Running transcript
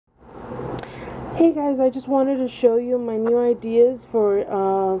Hey guys, I just wanted to show you my new ideas for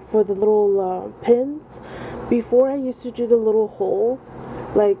the little pins. Before I used to do the little hole,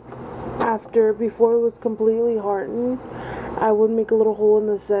 like before it was completely hardened, I would make a little hole in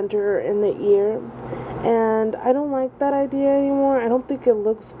the center in the ear, and I don't like that idea anymore. I don't think it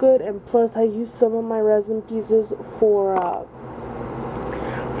looks good, and plus I use some of my resin pieces for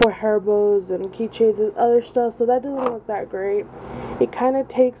hair bows and keychains and other stuff, so that doesn't look that great. It kind of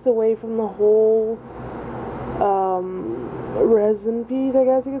takes away from the whole resin piece, I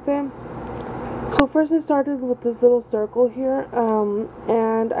guess you could say. So first I started with this little circle here,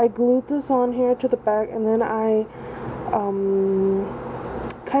 and I glued this on here to the back, and then I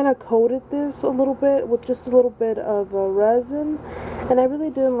kind of coated this a little bit with just a little bit of resin, and I really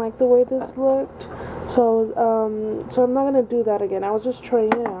didn't like the way this looked. So I'm not gonna do that again. I was just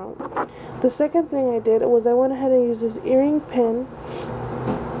trying it out. The second thing I did was I went ahead and used this earring pin,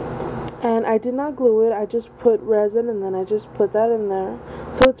 and I did not glue it. I just put resin, and then I just put that in there.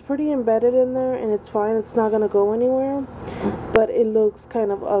 So it's pretty embedded in there, and it's fine. It's not gonna go anywhere, but it looks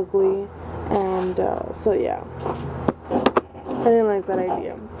kind of ugly, and so yeah, I didn't like that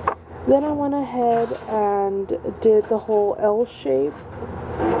idea. Then I went ahead and did the whole L shape.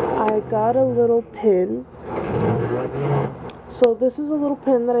 I got a little pin. So this is a little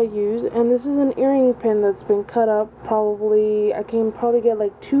pin that I use, and this is an earring pin that's been cut up. I can probably get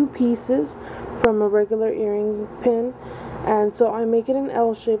like 2 pieces from a regular earring pin, and so I make it an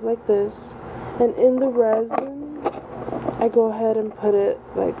L shape like this, and in the resin I go ahead and put it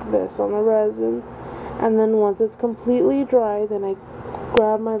like this on the resin, and then once it's completely dry, then I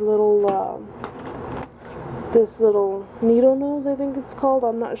grab my little this little needle nose, I think it's called,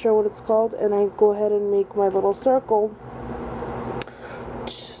 I'm not sure what it's called, and I go ahead and make my little circle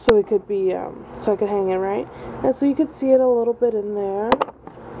so it could be so I could hang it right, and so you could see it a little bit in there.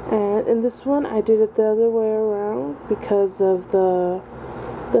 And in this one I did it the other way around because of the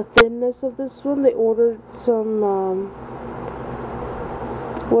thinness of this one. They ordered some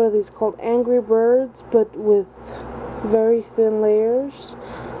what are these called, Angry Birds, but with very thin layers.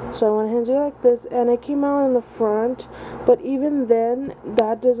 So I went ahead and did it like this, and it came out in the front, but even then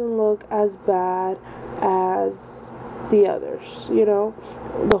that doesn't look as bad as the others, you know,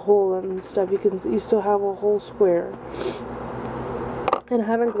 the hole and stuff. You still have a whole square, and I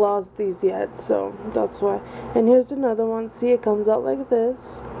haven't glossed these yet, so that's why. And here's another one. See, it comes out like this,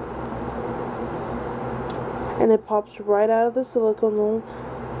 and it pops right out of the silicone mold,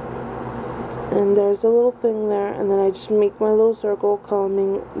 and there's a little thing there, and then I just make my little circle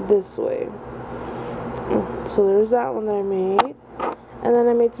coming this way. So there's that one that I made. And then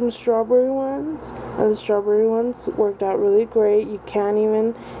I made some strawberry ones, and the strawberry ones worked out really great. You can't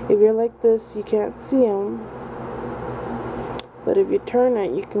even, if you're like this, you can't see them, but if you turn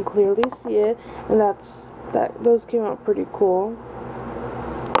it, you can clearly see it, and those came out pretty cool.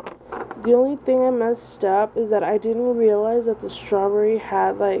 The only thing I messed up is that I didn't realize that the strawberry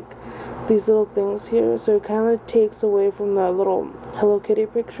had like these little things here, so it kind of takes away from the little Hello Kitty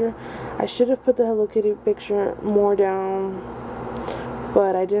picture. I should have put the Hello Kitty picture more down,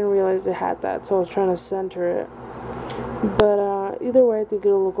 but I didn't realize it had that, so I was trying to center it. But either way, I think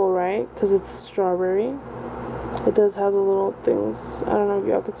it'll look alright because it's strawberry. It does have the little things. I don't know if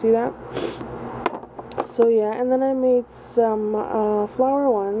y'all can see that. So yeah, and then I made some flower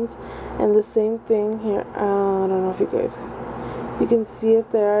ones, and the same thing here. I don't know if you can see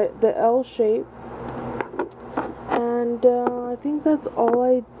it there, the L shape. And I think that's all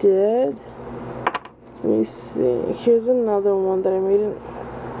I did. Let me see. Here's another one that I made in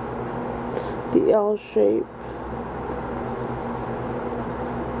the L shape.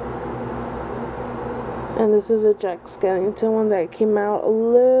 And this is a Jack Skellington one that came out a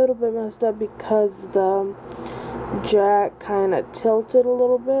little bit messed up because the Jack kind of tilted a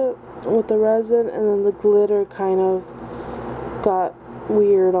little bit with the resin, and then the glitter kind of got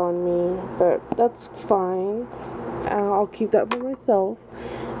weird on me, but that's fine. I'll keep that for myself.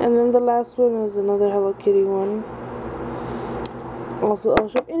 And then the last one is another Hello Kitty one, also L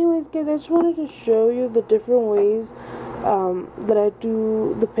shape. Anyways, guys, I just wanted to show you the different ways that I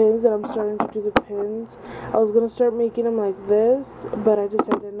do the pins, that I'm starting to do the pins. I was gonna start making them like this, but I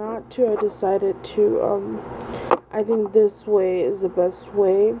decided not to. I decided to I think this way is the best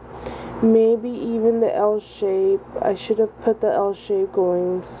way. Maybe even the L shape, I should have put the L shape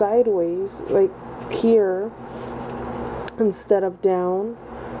going sideways, like here, instead of down.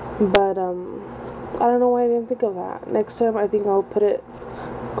 But I don't know why I didn't think of that. Next time I think I'll put it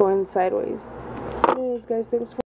going sideways. Anyways, guys, thanks for